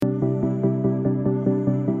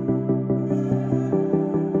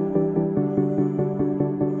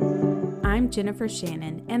Jennifer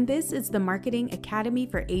Shannon, and this is the Marketing Academy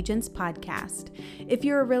for Agents podcast. If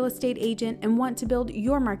you're a real estate agent and want to build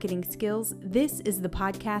your marketing skills, this is the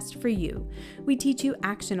podcast for you. We teach you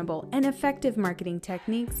actionable and effective marketing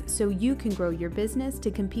techniques so you can grow your business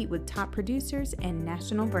to compete with top producers and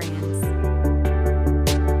national brands.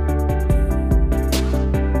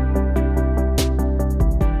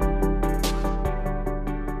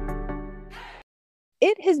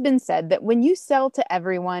 It has been said that when you sell to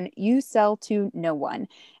everyone, you sell to no one.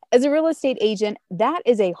 As a real estate agent, that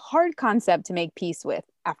is a hard concept to make peace with.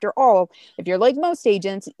 After all, if you're like most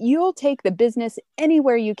agents, you'll take the business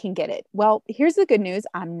anywhere you can get it. Well, here's the good news.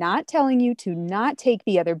 I'm not telling you to not take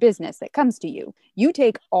the other business that comes to you. You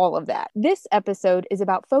take all of that. This episode is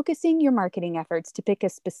about focusing your marketing efforts to pick a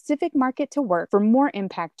specific market to work for more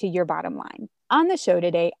impact to your bottom line. On the show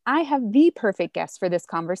today, I have the perfect guest for this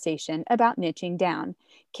conversation about niching down.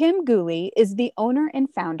 Kim Gooley is the owner and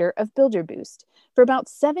founder of Builder Boost. For about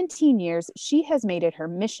 17 years, she has made it her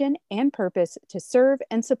mission and purpose to serve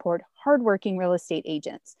and support hardworking real estate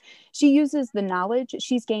agents. She uses the knowledge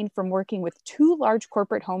she's gained from working with two large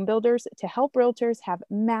corporate home builders to help realtors have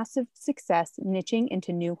massive success niching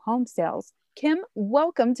into new home sales. Kim,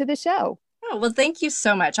 welcome to the show. Oh, well, thank you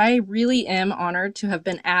so much. I really am honored to have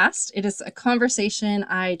been asked. It is a conversation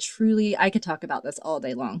I could talk about this all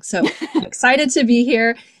day long. So I'm excited to be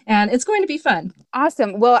here and it's going to be fun.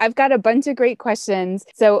 Awesome. Well, I've got a bunch of great questions.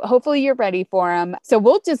 So hopefully you're ready for them. So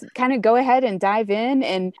we'll just kind of go ahead and dive in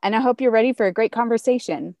and I hope you're ready for a great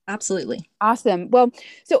conversation. Absolutely. Awesome. Well,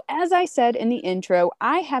 so as I said in the intro,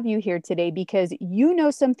 I have you here today because you know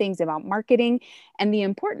some things about marketing and the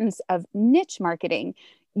importance of niche marketing.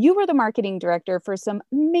 You were the marketing director for some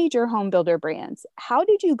major home builder brands. How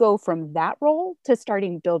did you go from that role to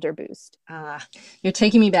starting Builder Boost? You're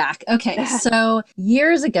taking me back. Okay, so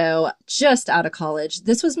years ago, just out of college,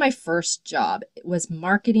 this was my first job. It was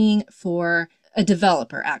marketing for a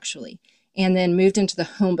developer, actually, and then moved into the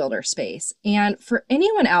home builder space. And for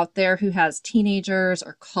anyone out there who has teenagers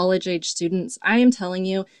or college-age students, I am telling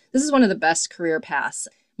you, this is one of the best career paths.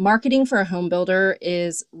 Marketing for a home builder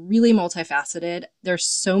is really multifaceted. There's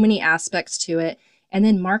so many aspects to it. And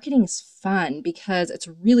then marketing is fun because it's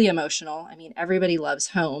really emotional. I mean, everybody loves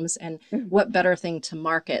homes and what better thing to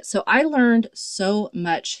market. So I learned so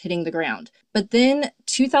much hitting the ground. But then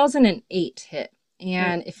 2008 hit.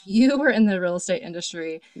 And if you were in the real estate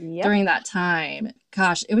industry during that time,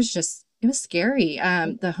 gosh, it was scary.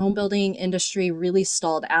 The home building industry really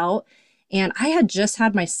stalled out. And I had just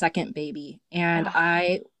had my second baby and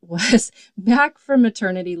I was back from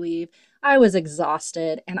maternity leave. I was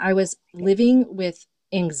exhausted and I was living with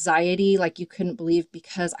anxiety like you couldn't believe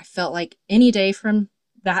because I felt like any day from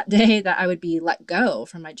that day that I would be let go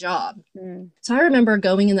from my job. So I remember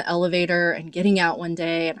going in the elevator and getting out one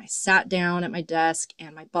day and I sat down at my desk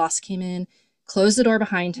and my boss came in, closed the door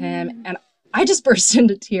behind him, and I just burst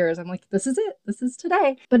into tears. I'm like, this is it. This is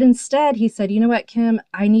today. But instead, he said, you know what, Kim,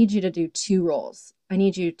 I need you to do two roles. I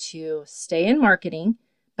need you to stay in marketing,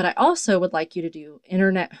 but I also would like you to do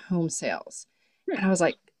internet home sales. And I was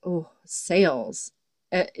like, oh, sales.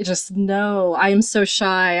 No, I am so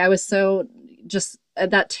shy. I was so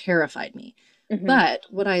that terrified me. But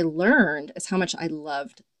what I learned is how much I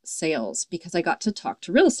loved sales because I got to talk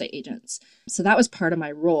to real estate agents. So that was part of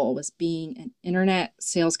my role, was being an internet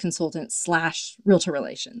sales consultant / realtor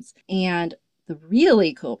relations. And the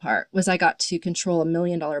really cool part was I got to control $1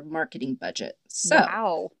 million marketing budget. So,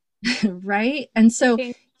 wow. Right. And so,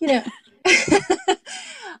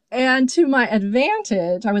 and to my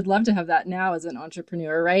advantage, I would love to have that now as an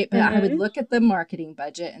entrepreneur, right? But I would look at the marketing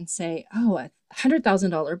budget and say, oh, a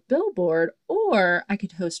 $100,000 billboard, or I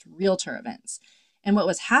could host realtor events. And what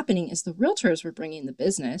was happening is the realtors were bringing the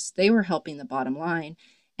business. They were helping the bottom line.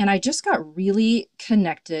 And I just got really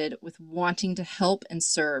connected with wanting to help and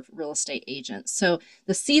serve real estate agents. So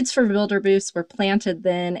the seeds for Builder Boost were planted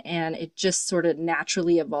then, and it just sort of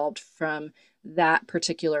naturally evolved from that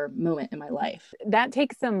particular moment in my life. That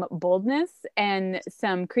takes some boldness and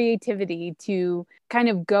some creativity to kind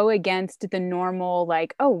of go against the normal,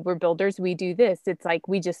 like, oh, we're builders, we do this. It's like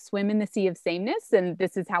we just swim in the sea of sameness, and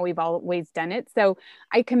this is how we've always done it. So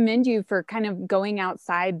I commend you for kind of going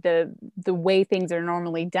outside the way things are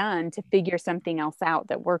normally done to figure something else out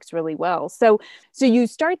that works really well. So you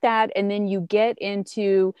start that, and then you get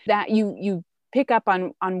into that, you pick up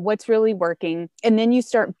on what's really working, and then you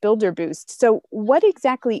start Builder Boost. So what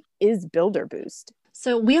exactly is Builder Boost?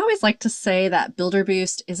 So we always like to say that Builder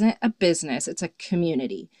Boost isn't a business, it's a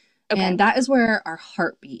community. Okay. And that is where our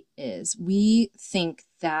heartbeat is. We think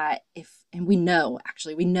that we know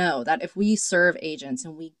that if we serve agents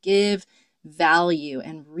and we give value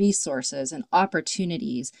and resources and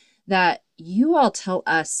opportunities that you all tell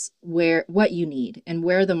us what you need and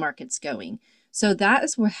where the market's going. So that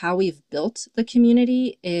is how we've built the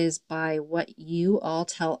community, is by what you all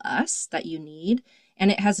tell us that you need. And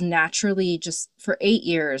it has naturally, just for 8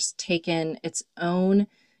 years, taken its own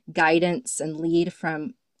guidance and lead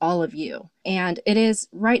from all of you. And it is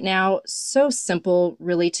right now so simple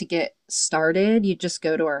really to get started. You just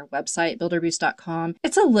go to our website, builderboost.com.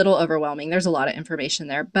 It's a little overwhelming. There's a lot of information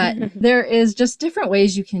there, but there is just different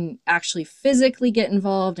ways you can actually physically get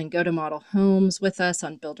involved and go to model homes with us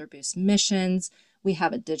on Builder Boost missions. We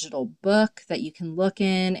have a digital book that you can look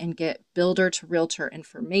in and get builder to realtor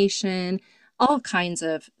information, all kinds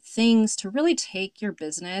of things to really take your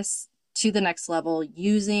business to the next level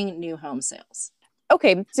using new home sales.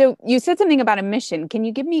 Okay, so you said something about a mission. Can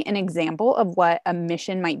you give me an example of what a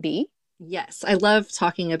mission might be? Yes, I love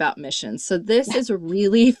talking about missions. So this is a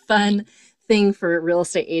really fun thing for real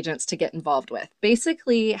estate agents to get involved with.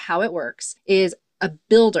 Basically, how it works is a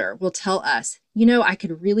builder will tell us, I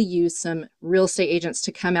could really use some real estate agents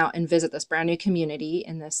to come out and visit this brand new community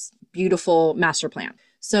in this beautiful master plan.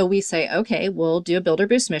 So we say, okay, we'll do a Builder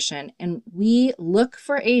Boost mission, and we look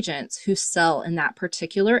for agents who sell in that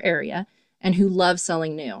particular area and who love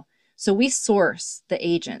selling new. So we source the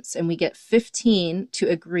agents and we get 15 to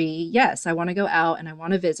agree, yes, I want to go out and I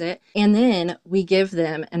want to visit. And then we give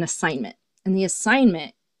them an assignment. And the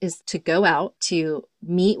assignment is to go out to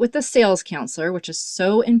meet with the sales counselor, which is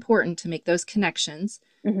so important to make those connections,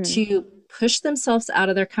 to push themselves out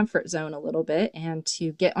of their comfort zone a little bit and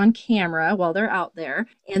to get on camera while they're out there,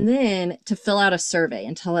 and then to fill out a survey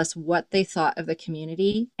and tell us what they thought of the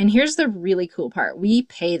community. And here's the really cool part. We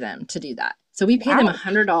pay them to do that. So we pay them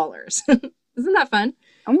 $100. Isn't that fun?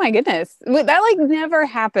 Oh my goodness. That never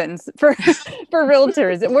happens for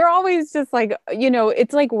realtors. We're always just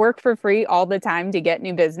it's like work for free all the time to get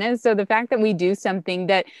new business. So the fact that we do something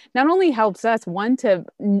that not only helps us, one, to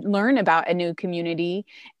learn about a new community,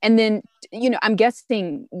 and then, I'm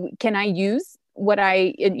guessing, can I use what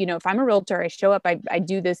if I'm a realtor, I show up, I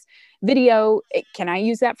do this video, can I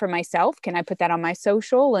use that for myself? Can I put that on my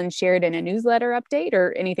social and share it in a newsletter update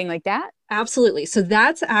or anything like that? Absolutely. So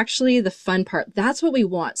that's actually the fun part. That's what we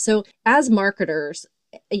want. So as marketers,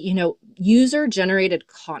 user generated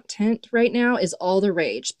content right now is all the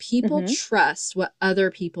rage. People trust what other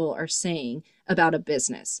people are saying about a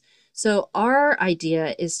business. So our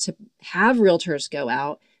idea is to have realtors go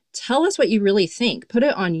out, tell us what you really think, put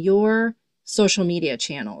it on your social media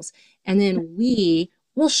channels, and then we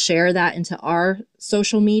will share that into our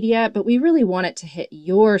social media, but we really want it to hit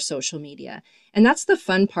your social media. And that's the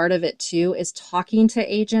fun part of it too, is talking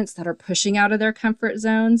to agents that are pushing out of their comfort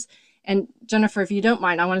zones. And Jennifer, if you don't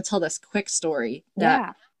mind, I want to tell this quick story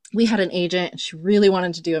that we had an agent, and she really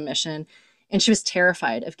wanted to do a mission, and she was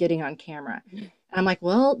terrified of getting on camera. And I'm like,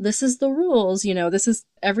 well, this is the rules. This is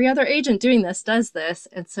every other agent doing this, does this.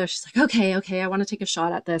 And so she's like, okay, I want to take a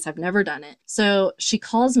shot at this. I've never done it. So she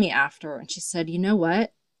calls me after and she said, you know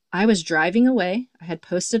what? I was driving away. I had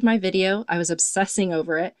posted my video. I was obsessing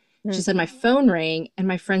over it. She said, my phone rang and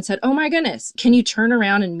my friend said, oh my goodness, can you turn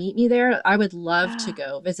around and meet me there? I would love to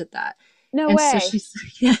go visit that. No way. So she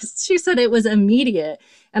said, yes, she said it was immediate.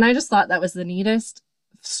 And I just thought that was the neatest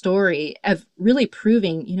story of really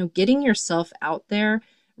proving, getting yourself out there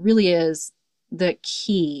really is the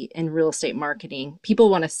key in real estate marketing.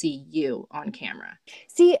 People want to see you on camera.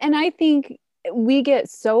 See, and I think we get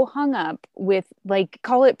so hung up with,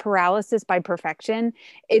 call it paralysis by perfection.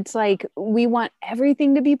 It's like we want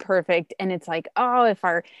everything to be perfect. And it's like, oh, if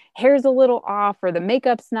our hair's a little off or the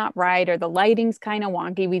makeup's not right or the lighting's kind of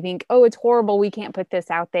wonky, we think, oh, it's horrible, we can't put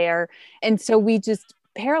this out there. And so we just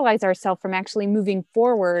paralyze ourselves from actually moving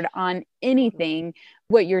forward on anything.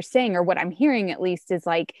 What you're saying, or what I'm hearing at least, is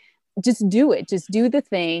just do it, just do the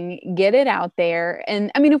thing, get it out there.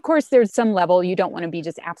 And I mean, of course, there's some level you don't want to be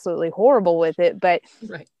just absolutely horrible with it, but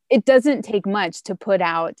it doesn't take much to put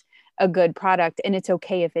out a good product, and it's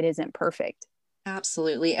okay if it isn't perfect.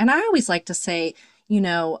 Absolutely. And I always like to say,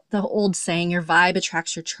 the old saying, your vibe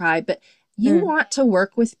attracts your tribe, but you want to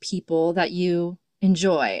work with people that you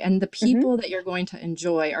enjoy, and the people that you're going to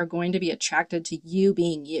enjoy are going to be attracted to you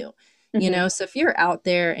being you. So if you're out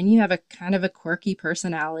there and you have a kind of a quirky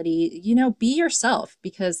personality, be yourself,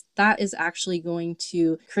 because that is actually going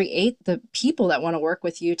to create the people that want to work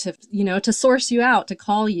with you, to, to source you out, to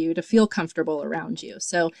call you, to feel comfortable around you.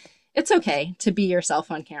 So it's okay to be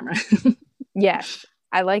yourself on camera. Yes,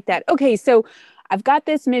 I like that. Okay. So I've got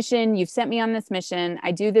this mission. You've sent me on this mission.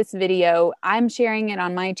 I do this video. I'm sharing it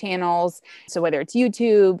on my channels. So whether it's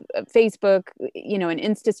YouTube, Facebook, an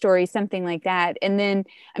Insta story, something like that. And then,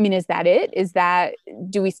 I mean, is that it?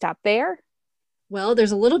 Do we stop there? Well,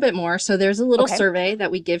 there's a little bit more. So there's a little Okay. survey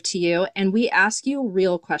that we give to you, and we ask you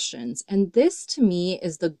real questions. And this to me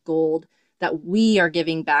is the gold that we are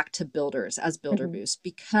giving back to builders as Builder Mhm. Boost,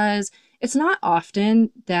 because it's not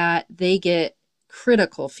often that they get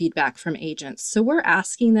critical feedback from agents. So we're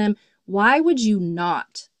asking them, why would you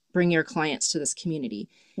not bring your clients to this community?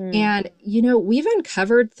 Mm. And, we've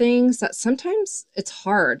uncovered things that sometimes it's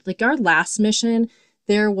hard. Like our last mission,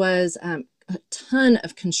 there was a ton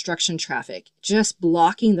of construction traffic just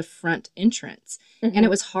blocking the front entrance. Mhm. And it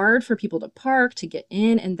was hard for people to park, to get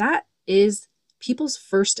in. And that is people's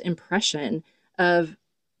first impression of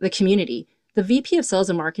the community. The VP of Sales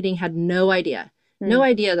and Marketing had no idea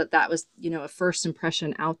that was, a first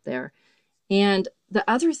impression out there. And the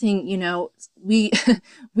other thing, we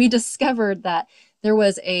we discovered that there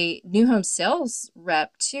was a new home sales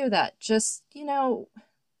rep too that just,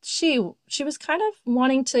 she was kind of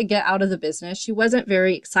wanting to get out of the business. She wasn't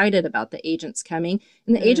very excited about the agents coming.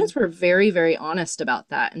 And the agents were very, very honest about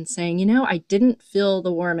that and saying, I didn't feel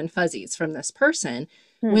the warm and fuzzies from this person.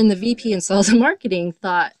 When the VP in Sales and Marketing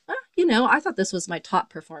thought, I thought this was my top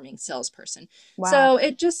performing salesperson. Wow. So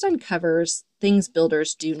it just uncovers things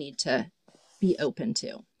builders do need to be open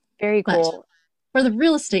to. Very cool. But for the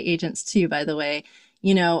real estate agents too, by the way,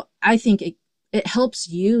 I think it helps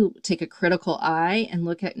you take a critical eye and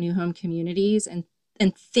look at new home communities and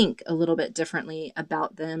think a little bit differently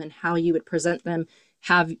about them and how you would present them.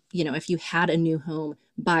 If you had a new home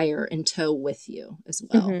buyer in tow with you as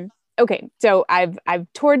well. Mm-hmm. Okay, so I've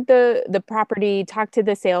toured the property, talked to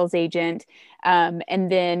the sales agent, and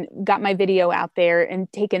then got my video out there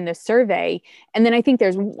and taken the survey. And then I think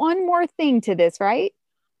there's one more thing to this, right?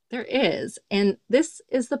 There is. And this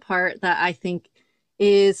is the part that I think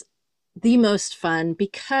is the most fun,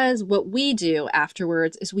 because what we do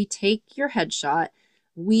afterwards is we take your headshot.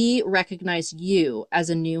 We recognize you as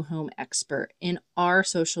a new home expert in our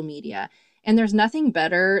social media. And there's nothing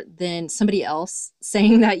better than somebody else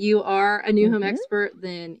saying that you are a new home expert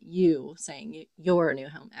than you saying you're a new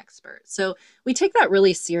home expert. So we take that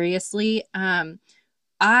really seriously.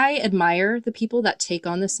 I admire the people that take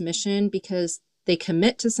on this mission because they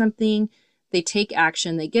commit to something, they take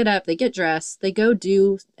action, they get up, they get dressed, they go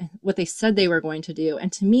do what they said they were going to do.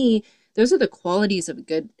 And to me, those are the qualities of a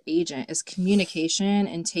good agent, is communication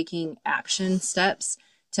and taking action steps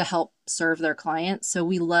to help serve their clients. So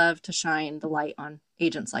we love to shine the light on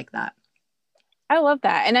agents like that. I love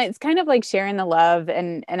that. And it's kind of like sharing the love.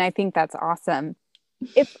 And I think that's awesome.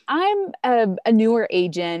 If I'm a newer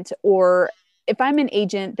agent, or if I'm an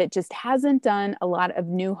agent that just hasn't done a lot of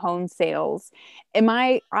new home sales, am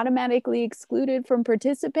I automatically excluded from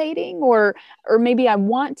participating? Or maybe I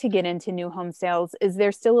want to get into new home sales. Is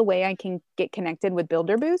there still a way I can get connected with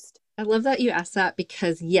Builder Boost? I love that you asked that,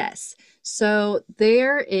 because yes. So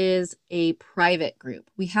there is a private group.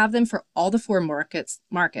 We have them for all the 4 markets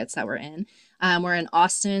that we're in. We're in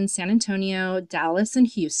Austin, San Antonio, Dallas, and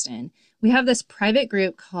Houston. We have this private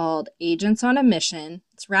group called Agents on a Mission.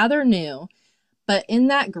 It's rather new, but in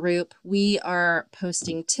that group, we are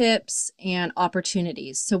posting tips and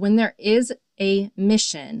opportunities. So when there is a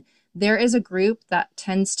mission, there is a group that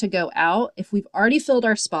tends to go out. If we've already filled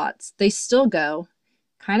our spots, they still go.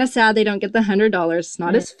 Kind of sad they don't get the $100. It's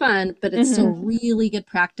not as fun, but it's still really good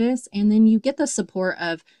practice. And then you get the support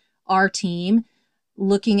of our team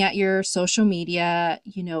looking at your social media.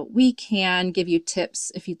 We can give you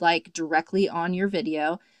tips if you'd like directly on your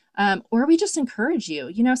video, or we just encourage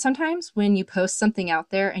you. Sometimes when you post something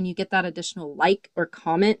out there and you get that additional like or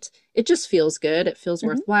comment, it just feels good. It feels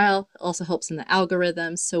worthwhile. It also helps in the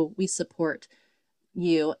algorithm. So we support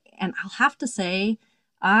you. And I'll have to say,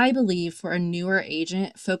 I believe for a newer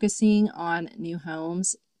agent, focusing on new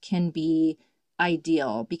homes can be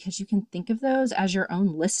ideal, because you can think of those as your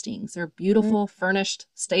own listings. They're beautiful, furnished,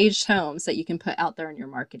 staged homes that you can put out there in your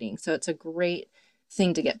marketing. So it's a great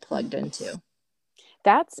thing to get plugged into.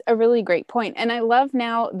 That's a really great point. And I love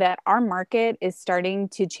now that our market is starting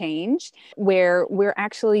to change, where we're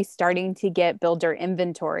actually starting to get builder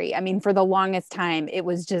inventory. I mean, for the longest time, it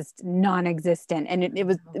was just non-existent.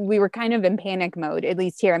 And we were kind of in panic mode, at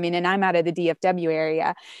least here. I mean, and I'm out of the DFW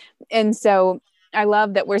area. And so I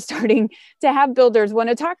love that we're starting to have builders want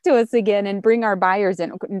to talk to us again and bring our buyers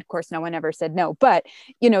in. Of course, no one ever said no, but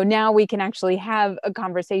now we can actually have a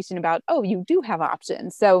conversation about, oh, you do have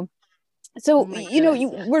options. So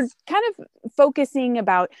we're kind of focusing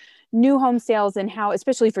about new home sales and how,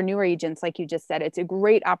 especially for newer agents, like you just said, it's a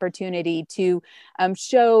great opportunity to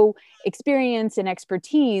show experience and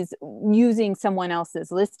expertise using someone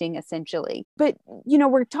else's listing, essentially. But,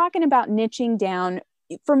 we're talking about niching down.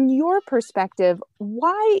 From your perspective,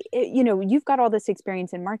 why, you've got all this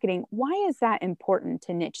experience in marketing. Why is that important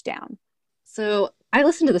to niche down? So I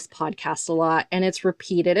listen to this podcast a lot and it's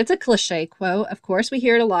repeated. It's a cliche quote. Of course, we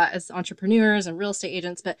hear it a lot as entrepreneurs and real estate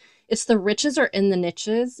agents, but it's the riches are in the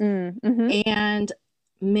niches. Mm-hmm. And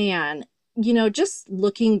man, just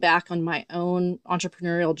looking back on my own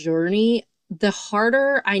entrepreneurial journey, the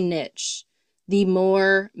harder I niche, the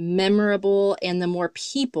more memorable and the more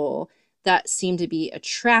people that seem to be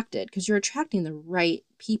attracted, because you're attracting the right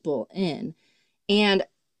people in. And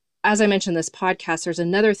as I mentioned this podcast, there's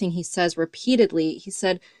another thing he says repeatedly. He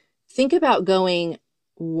said, think about going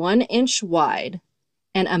 1 inch wide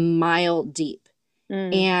and a mile deep.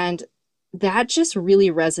 And that just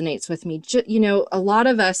really resonates with me. A lot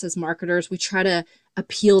of us as marketers, we try to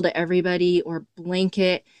appeal to everybody or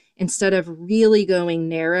blanket instead of really going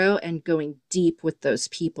narrow and going deep with those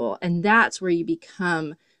people. And that's where you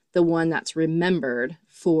become the one that's remembered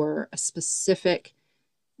for a specific,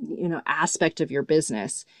 aspect of your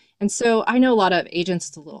business. And so I know a lot of agents,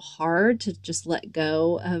 it's a little hard to just let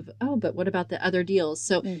go of, but what about the other deals?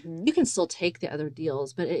 So you can still take the other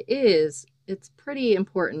deals, but it's pretty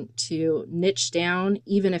important to niche down,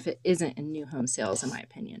 even if it isn't in new home sales, in my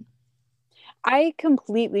opinion. I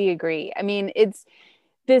completely agree. I mean, it's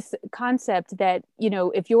this concept that,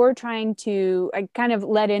 if you're trying to, I kind of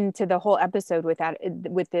led into the whole episode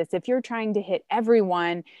with this, if you're trying to hit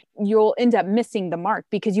everyone, you'll end up missing the mark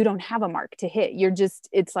because you don't have a mark to hit.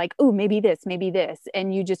 It's like, oh, maybe this.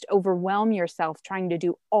 And you just overwhelm yourself trying to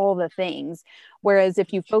do all the things. Whereas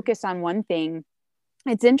if you focus on one thing,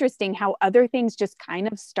 it's interesting how other things just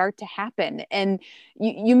kind of start to happen. And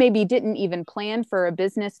you maybe didn't even plan for a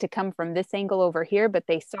business to come from this angle over here, but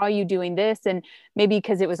they saw you doing this. And maybe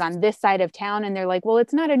because it was on this side of town and they're like, well,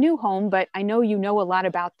 it's not a new home, but I know you know a lot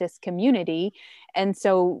about this community. And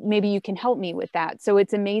so maybe you can help me with that. So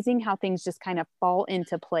it's amazing how things just kind of fall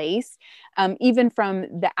into place, even from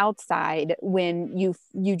the outside, when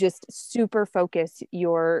you just super focus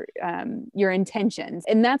your intentions.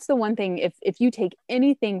 And that's the one thing, if you take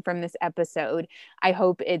anything from this episode, I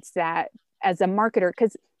hope it's that as a marketer,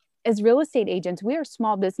 because as real estate agents, we are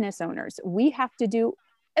small business owners. We have to do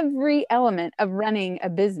every element of running a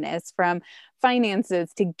business, from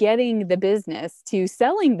finances to getting the business to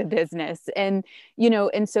selling the business. And,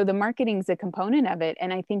 and so the marketing is a component of it.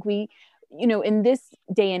 And I think we, in this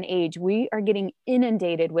day and age, we are getting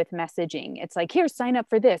inundated with messaging. It's like, here, sign up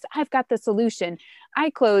for this. I've got the solution. I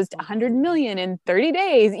closed 100 million in 30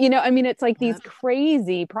 days. It's like these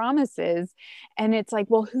crazy promises. And it's like,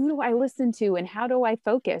 well, who do I listen to and how do I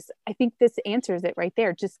focus? I think this answers it right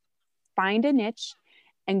there. Just find a niche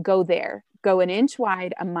and go there. Go 1 inch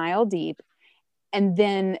wide, a mile deep, and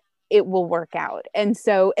then it will work out. And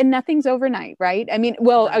nothing's overnight, right?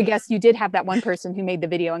 Right. I guess you did have that one person who made the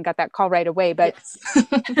video and got that call right away, but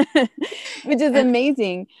yes. Which is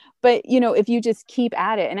amazing. But, if you just keep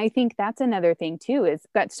at it, and I think that's another thing too, is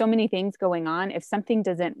got so many things going on. If something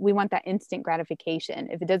we want that instant gratification.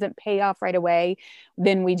 If it doesn't pay off right away,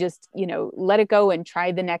 then we just, let it go and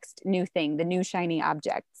try the next new thing, the new shiny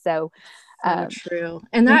object. So true.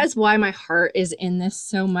 And that is why my heart is in this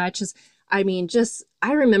so much.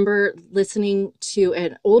 I remember listening to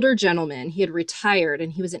an older gentleman. He had retired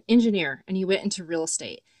and he was an engineer and he went into real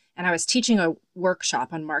estate. And I was teaching a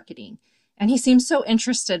workshop on marketing. And he seemed so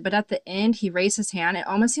interested, but at the end, he raised his hand. It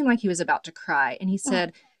almost seemed like he was about to cry. And he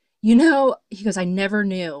said, he goes, I never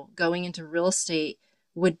knew going into real estate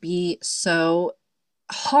would be so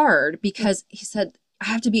hard, because he said, I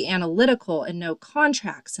have to be analytical and know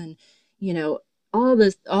contracts and, all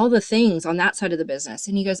the things on that side of the business.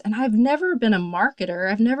 And he goes, and I've never been a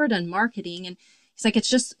marketer. I've never done marketing. And he's like,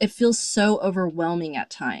 it feels so overwhelming at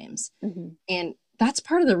times. Mm-hmm. And that's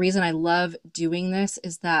part of the reason I love doing this,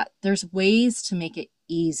 is that there's ways to make it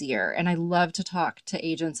easier. And I love to talk to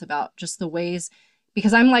agents about just the ways,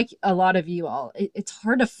 because I'm like a lot of you all, it's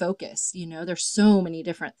hard to focus, there's so many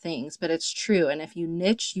different things, but it's true. And if you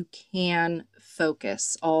niche, you can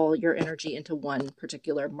focus all your energy into one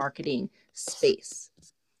particular marketing space.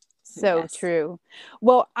 So yes. True.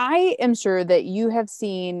 Well, I am sure that you have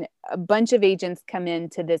seen a bunch of agents come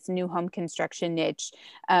into this new home construction niche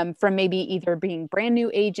from maybe either being brand new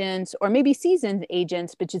agents or maybe seasoned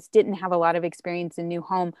agents, but just didn't have a lot of experience in new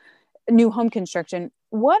home construction.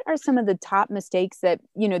 What are some of the top mistakes that,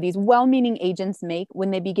 these well-meaning agents make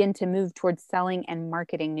when they begin to move towards selling and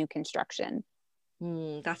marketing new construction?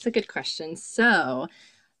 That's a good question. So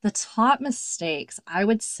The top mistakes I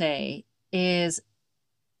would say is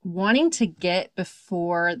wanting to get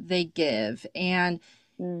before they give. And,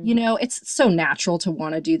 Mm. it's so natural to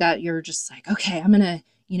want to do that. You're just like, okay, I'm going to,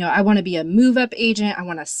 I want to be a move up agent. I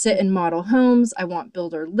want to sit and model homes. I want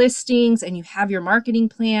builder listings, and you have your marketing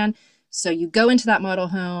plan. So you go into that model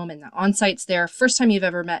home and the on-site's there, first time you've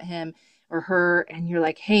ever met him or her. And you're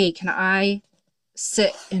like, hey, can I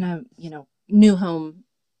sit in a, new home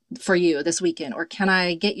for you this weekend? Or can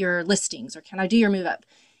I get your listings? Or can I do your move up?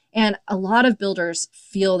 And a lot of builders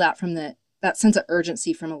feel that from that sense of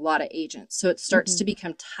urgency from a lot of agents. So it starts to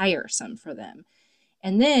become tiresome for them.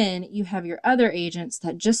 And then you have your other agents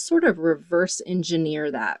that just sort of reverse engineer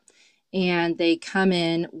that. And they come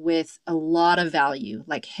in with a lot of value.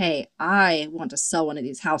 Like, hey, I want to sell one of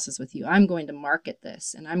these houses with you. I'm going to market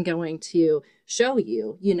this and I'm going to show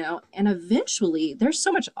you, and eventually there's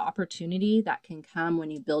so much opportunity that can come when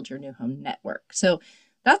you build your new home network. So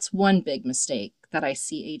that's one big mistake that I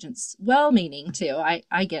see agents well-meaning too.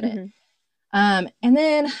 I get it. And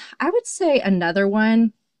then I would say another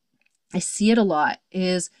one, I see it a lot,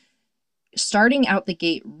 is starting out the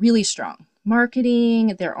gate really strong.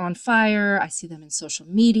 Marketing, they're on fire. I see them in social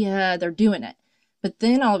media, they're doing it. But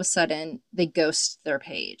then all of a sudden they ghost their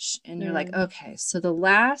page and you're like, okay, so the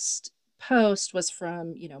last post was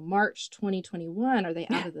from, March 2021. Are they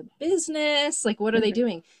out of the business? Like, what are they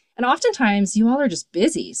doing? And oftentimes you all are just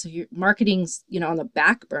busy. So your marketing's, on the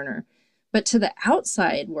back burner. But to the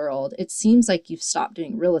outside world, it seems like you've stopped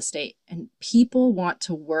doing real estate, and people want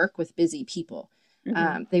to work with busy people.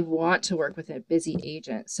 They want to work with a busy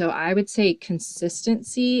agent. So I would say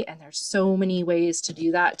consistency, and there's so many ways to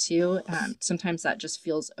do that too. Sometimes that just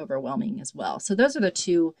feels overwhelming as well. So those are the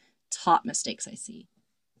two top mistakes I see.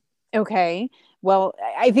 Okay. Well,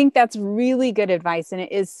 I think that's really good advice. And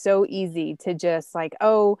it is so easy to just like,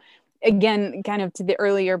 oh, again, kind of to the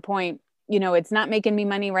earlier point, it's not making me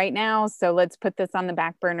money right now. So let's put this on the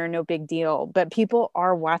back burner. No big deal. But people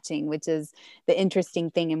are watching, which is the interesting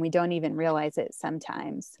thing. And we don't even realize it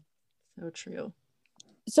sometimes. So true.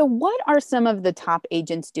 So what are some of the top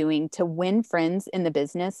agents doing to win friends in the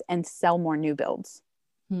business and sell more new builds?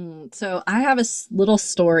 So I have a little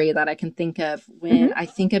story that I can think of when I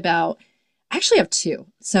think about, I actually have two.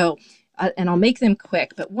 So, and I'll make them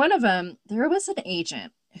quick, but one of them, there was an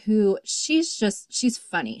agent who she's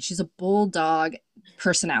funny. She's a bulldog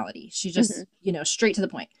personality. She just, straight to the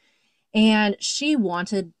point. And she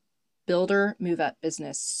wanted builder move up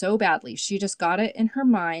business so badly. She just got it in her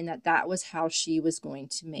mind that was how she was going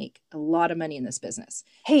to make a lot of money in this business.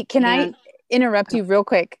 Hey, can I interrupt you real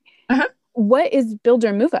quick? What is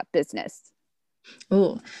builder move up business?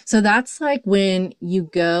 Oh, so that's like when you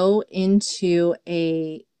go into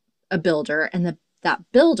a builder and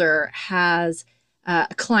that builder has a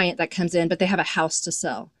client that comes in, but they have a house to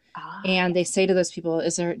sell. And they say to those people,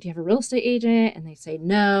 do you have a real estate agent? And they say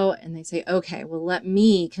no. And they say, okay, well, let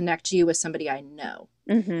me connect you with somebody I know.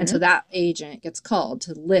 And so that agent gets called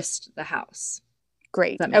to list the house.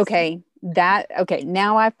 Great. Okay.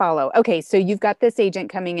 Now I follow. Okay. So you've got this agent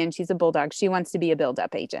coming in. She's a bulldog. She wants to be a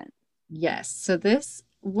build-up agent. Yes. So this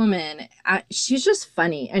woman, she's just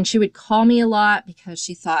funny. And she would call me a lot because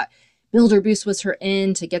she thought Builder Boost was her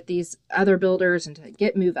in to get these other builders and to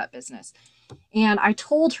get move up business. And I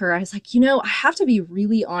told her, I was like, I have to be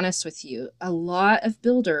really honest with you. A lot of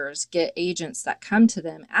builders get agents that come to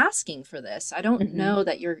them asking for this. I don't know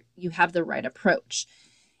that you have the right approach.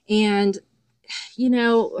 And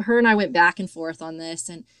her and I went back and forth on this,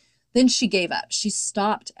 and then she gave up. She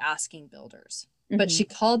stopped asking builders. But she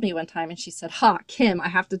called me one time and she said, Kim, I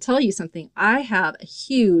have to tell you something. I have a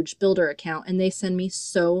huge builder account and they send me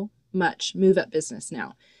so much move up business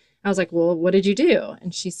now. I was like, well, what did you do?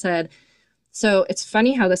 And she said, so it's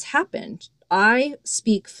funny how this happened. I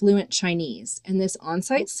speak fluent Chinese, and this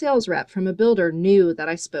on-site sales rep from a builder knew that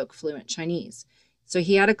I spoke fluent Chinese. So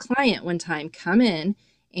he had a client one time come in,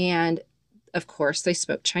 and of course they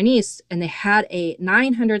spoke Chinese, and they had a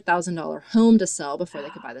 $900,000 home to sell before they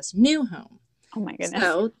could buy this new home. Oh my goodness.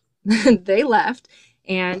 So they left,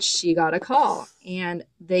 and she got a call, and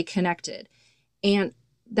they connected. And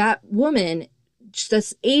that woman,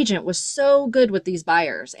 this agent, was so good with these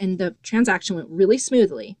buyers, and the transaction went really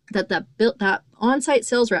smoothly that that on-site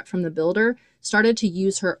sales rep from the builder started to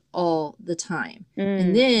use her all the time,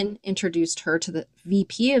 and then introduced her to the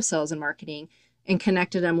VP of sales and marketing and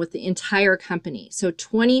connected them with the entire company. So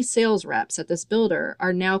 20 sales reps at this builder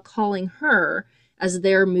are now calling her as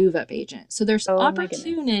their move up agent. So there's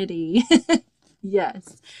opportunity.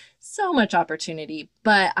 Yes. so much opportunity.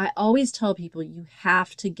 But I always tell people you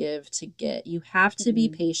have to give to get. You have to be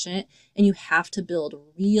patient, and you have to build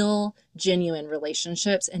real, genuine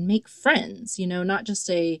relationships and make friends, not just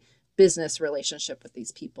a business relationship with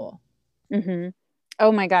these people. Mm-hmm.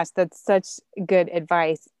 Oh my gosh, that's such good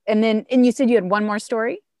advice. And you said you had one more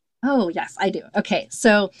story? Oh, yes, I do. Okay.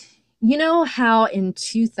 So, you know how in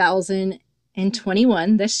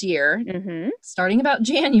 2021, this year, starting about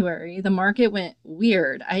January, the market went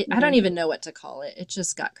weird. I don't even know what to call it. It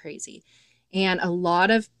just got crazy. And a lot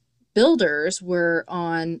of builders were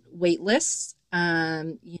on wait lists.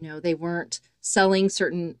 They weren't selling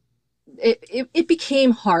certain, it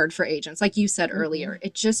became hard for agents. Like you said earlier,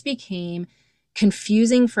 it just became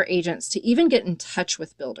confusing for agents to even get in touch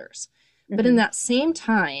with builders. But in that same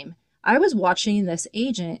time, I was watching this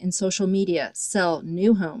agent in social media sell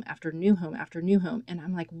new home after new home after new home. And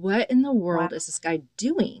I'm like, what in the world is this guy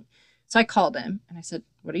doing? So I called him and I said,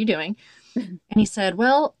 what are you doing? And he said,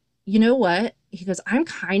 well, you know what? He goes, I'm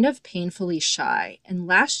kind of painfully shy. And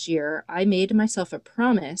last year I made myself a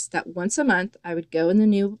promise that once a month I would go in the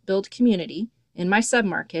new build community in my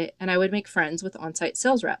submarket and I would make friends with on-site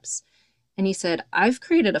sales reps. And he said, I've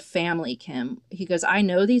created a family, Kim. He goes, I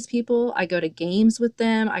know these people. I go to games with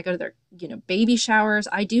them. I go to their, baby showers.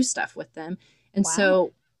 I do stuff with them. And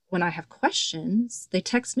so when I have questions, they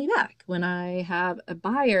text me back. When I have a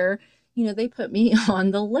buyer, they put me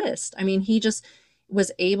on the list. I mean, he just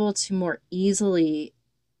was able to more easily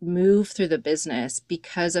move through the business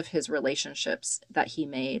because of his relationships that he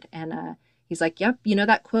made. And he's like, yep,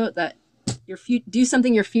 that quote that do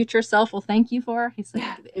something your future self will thank you for. He's like,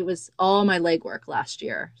 it was all my legwork last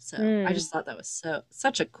year. So I just thought that was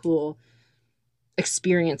such a cool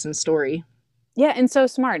experience and story. Yeah. And so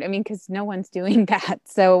smart. I mean, because no one's doing that.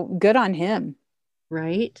 So good on him.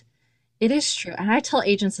 Right. It is true. And I tell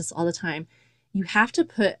agents this all the time. You have to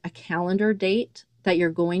put a calendar date that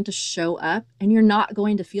you're going to show up, and you're not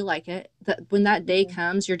going to feel like it. That when that day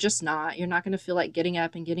comes, you're not going to feel like getting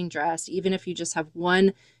up and getting dressed. Even if you just have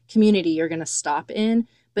one community you're going to stop in,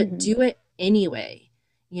 but do it anyway.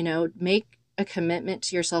 Make a commitment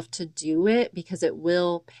to yourself to do it because it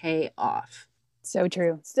will pay off. So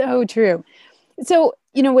true. So true. So,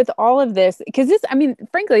 with all of this, because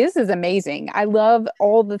frankly, this is amazing. I love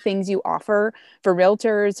all the things you offer for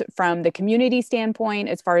realtors from the community standpoint,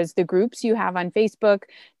 as far as the groups you have on Facebook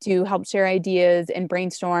to help share ideas and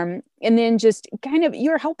brainstorm. And then just kind of,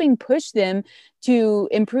 you're helping push them to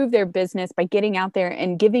improve their business by getting out there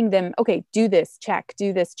and giving them, okay, do this check,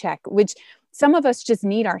 which some of us just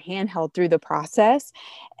need our hand held through the process.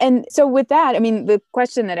 And so with that, the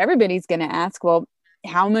question that everybody's going to ask, well,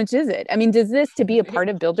 how much is it? Does this, to be a part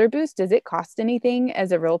of Builder Boost, does it cost anything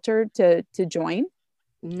as a realtor to join?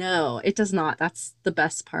 No, it does not. That's the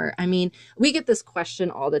best part. We get this question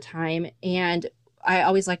all the time. And I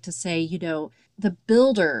always like to say, the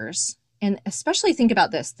builders, and especially think about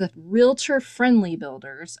this, the realtor-friendly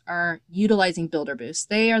builders are utilizing Builder Boost.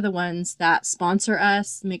 They are the ones that sponsor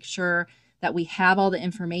us, make sure that we have all the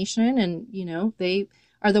information, and, they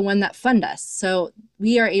are the one that fund us. So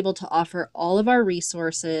we are able to offer all of our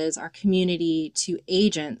resources, our community, to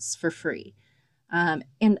agents for free.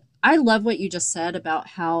 And I love what you just said about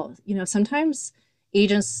how, sometimes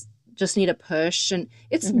agents just need a push, and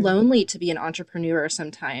it's lonely to be an entrepreneur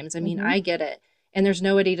sometimes. I get it. And there's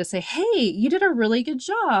nobody to say, hey, you did a really good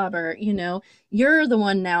job, or, you're the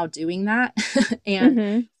one now doing that.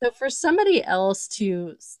 And so for somebody else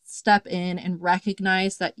to step in and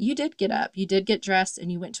recognize that you did get up, you did get dressed,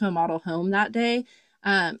 and you went to a model home that day,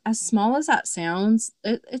 as small as that sounds,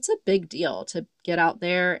 it's a big deal to get out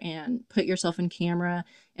there and put yourself in camera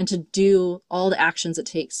and to do all the actions it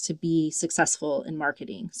takes to be successful in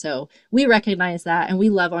marketing. So we recognize that, and we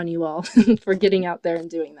love on you all for getting out there and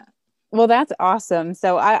doing that. Well, that's awesome.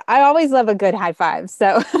 So I always love a good high five.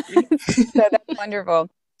 So, so that's wonderful.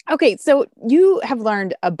 Okay, so you have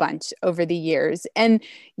learned a bunch over the years, and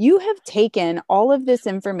you have taken all of this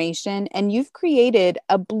information and you've created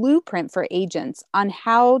a blueprint for agents on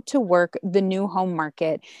how to work the new home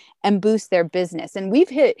market and boost their business. And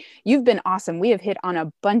you've been awesome. We have hit on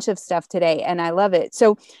a bunch of stuff today, and I love it.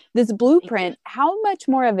 So this blueprint, how much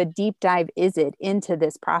more of a deep dive is it into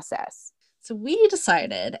this process? So we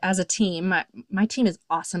decided as a team, my team is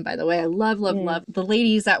awesome, by the way. I love the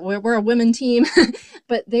ladies that we're a women team,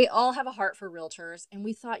 but they all have a heart for realtors. And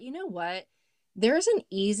we thought, you know what? There's an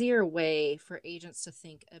easier way for agents to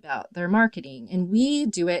think about their marketing. And we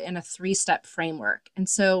do it in a 3-step framework. And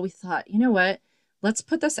so we thought, you know what? Let's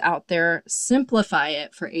put this out there, simplify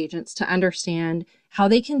it for agents to understand how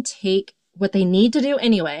they can take what they need to do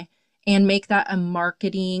anyway and make that a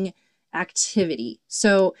marketing activity.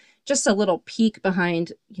 So just a little peek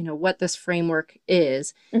behind, what this framework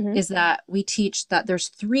is Mhm. that we teach that there's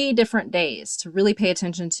 3 different days to really pay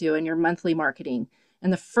attention to in your monthly marketing.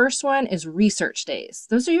 And the first one is research days.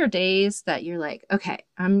 Those are your days that you're like, okay,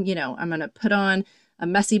 I'm going to put on a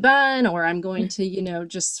messy bun, or I'm going to,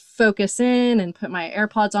 just focus in and put my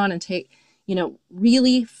AirPods on and take,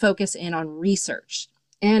 really focus in on research.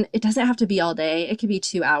 And it doesn't have to be all day. It could be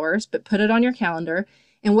 2 hours, but put it on your calendar.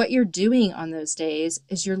 And what you're doing on those days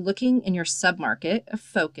is you're looking in your submarket of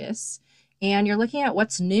focus, and you're looking at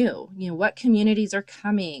what's new, what communities are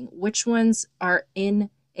coming, which ones are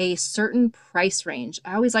in a certain price range.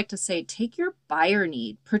 I always like to say, take your buyer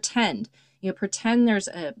need, pretend there's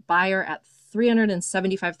a buyer at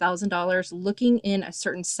 $375,000 looking in a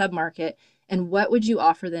certain submarket, and what would you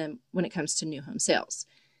offer them when it comes to new home sales?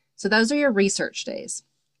 So those are your research days.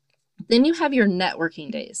 Then you have your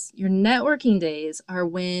networking days. Your networking days are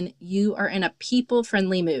when you are in a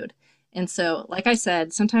people-friendly mood. And so, like I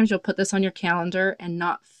said, sometimes you'll put this on your calendar and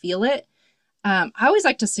not feel it. I always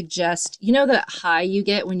like to suggest, that high you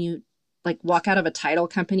get when you like walk out of a title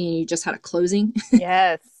company and you just had a closing.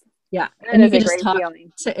 Yes. Yeah. That And you is a can just great talk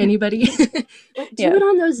feeling. to anybody. Do Yeah. it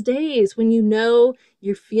on those days when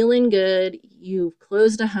you're feeling good, you've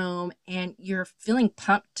closed a home, and you're feeling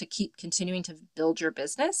pumped to keep continuing to build your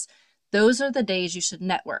business. Those are the days you should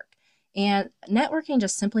network. And networking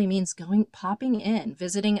just simply means popping in,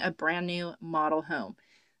 visiting a brand new model home.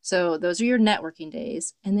 So those are your networking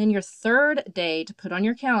days. And then your third day to put on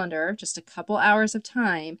your calendar, just a couple hours of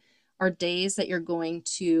time, are days that you're going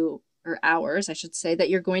to, or hours, I should say, that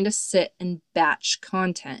you're going to sit and batch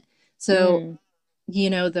content. So,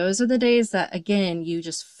 those are the days that, again, you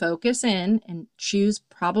just focus in and choose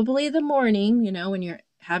probably the morning, when you're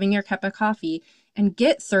having your cup of coffee, and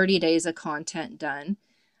get 30 days of content done.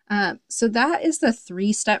 So that is the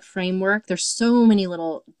 3-step framework. There's so many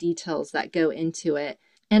little details that go into it.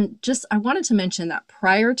 And I wanted to mention that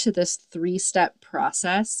prior to this 3-step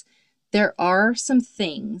process, there are some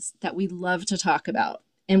things that we love to talk about,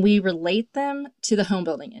 and we relate them to the home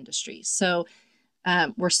building industry. So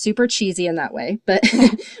we're super cheesy in that way, but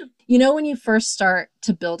when you first start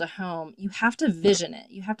to build a home, you have to vision it.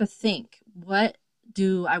 You have to think, what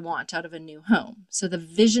do I want out of a new home? So the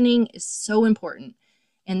visioning is so important.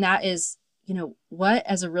 And that is, what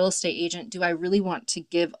as a real estate agent do I really want to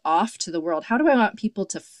give off to the world? How do I want people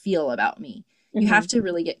to feel about me? You have to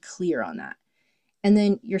really get clear on that. And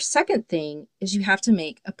then your second thing is you have to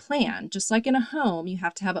make a plan. Just like in a home, you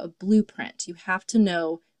have to have a blueprint. You have to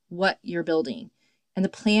know what you're building. And the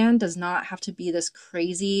plan does not have to be this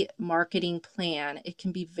crazy marketing plan. It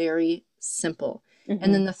can be very simple.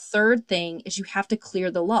 And then the third thing is you have to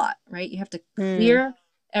clear the lot, right? You have to clear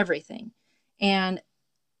everything. And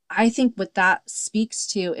I think what that speaks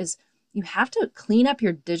to is you have to clean up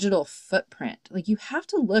your digital footprint. Like, you have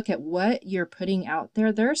to look at what you're putting out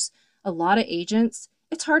there. There's a lot of agents,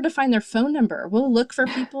 it's hard to find their phone number. We'll look for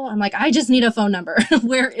people. I'm like, I just need a phone number.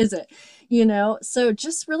 Where is it? So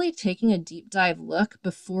just really taking a deep dive look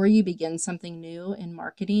before you begin something new in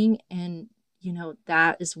marketing. And,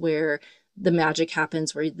 that is where the magic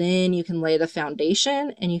happens, where then you can lay the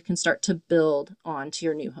foundation and you can start to build onto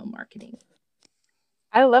your new home marketing.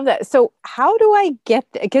 I love that. So how do I get,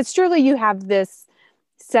 because surely you have this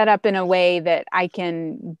set up in a way that I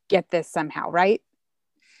can get this somehow, right?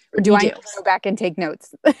 Or do I need to go back and take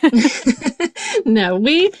notes? No,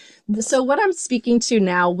 so what I'm speaking to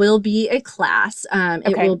now will be a class.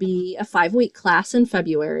 It will be a 5-week class in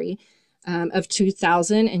February of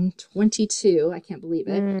 2022. I can't believe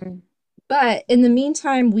it. But in the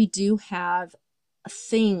meantime, we do have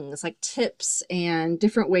things like tips and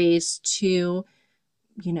different ways to,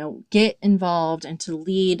 get involved and to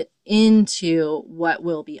lead into what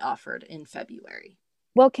will be offered in February.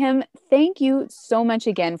 Well, Kim, thank you so much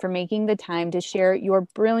again for making the time to share your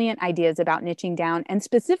brilliant ideas about niching down and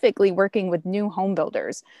specifically working with new home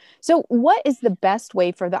builders. So what is the best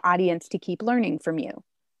way for the audience to keep learning from you?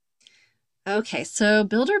 Okay, so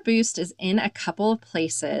Builder Boost is in a couple of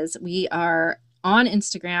places. We are on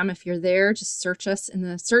Instagram. If you're there, just search us in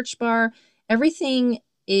the search bar. Everything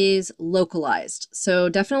is localized. So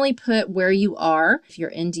definitely put where you are. If you're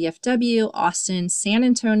in DFW, Austin, San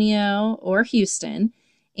Antonio, or Houston,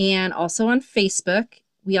 and also on Facebook.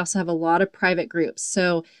 We also have a lot of private groups.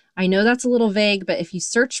 So I know that's a little vague, but if you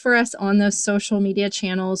search for us on those social media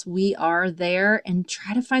channels, we are there, and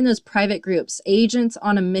try to find those private groups. Agents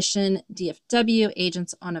on a Mission DFW,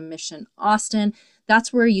 Agents on a Mission Austin.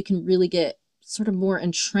 That's where you can really get sort of more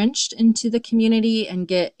entrenched into the community and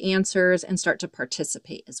get answers and start to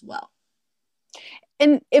participate as well.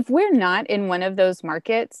 And if we're not in one of those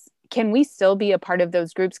markets, can we still be a part of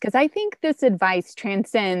those groups? Because I think this advice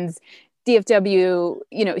transcends DFW,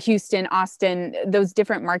 Houston, Austin, those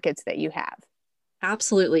different markets that you have.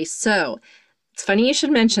 Absolutely. So it's funny you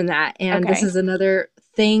should mention that. And Okay. This is another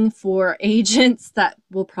thing for agents that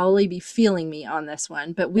will probably be feeling me on this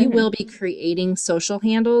one, but we will be creating social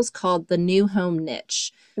handles called the New Home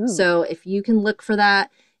Niche. Ooh. So if you can look for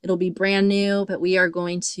that, it'll be brand new, but we are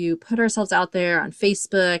going to put ourselves out there on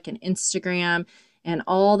Facebook and Instagram and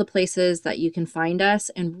all the places that you can find us,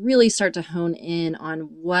 and really start to hone in on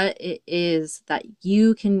what it is that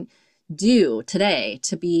you can do today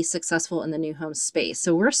to be successful in the new home space.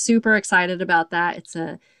 So we're super excited about that.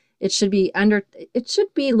 It should be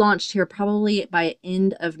launched here probably by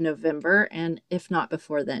end of November, and if not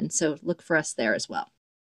before then. So look for us there as well.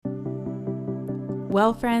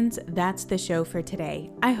 Well, friends, that's the show for today.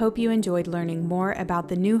 I hope you enjoyed learning more about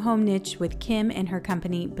the New Home Niche with Kim and her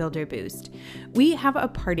company, Builder Boost. We have a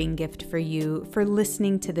parting gift for you for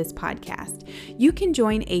listening to this podcast. You can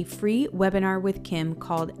join a free webinar with Kim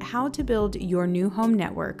called How to Build Your New Home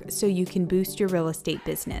Network so you can boost your real estate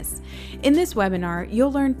business. In this webinar,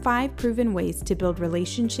 you'll learn 5 proven ways to build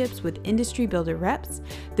relationships with industry builder reps,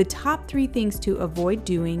 the top 3 things to avoid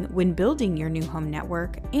doing when building your new home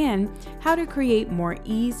network, and how to create more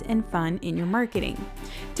ease and fun in your marketing.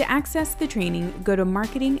 To access the training, go to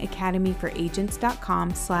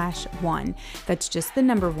marketingacademyforagents.com/1. That's just the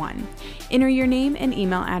number 1. Enter your name and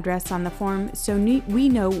email address on the form so we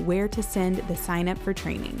know where to send the sign up for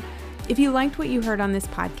training. If you liked what you heard on this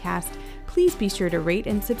podcast, please be sure to rate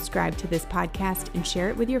and subscribe to this podcast and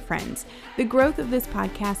share it with your friends. The growth of this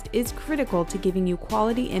podcast is critical to giving you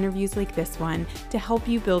quality interviews like this one to help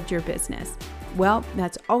you build your business. Well,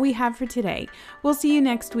 that's all we have for today. We'll see you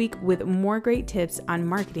next week with more great tips on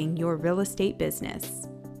marketing your real estate business.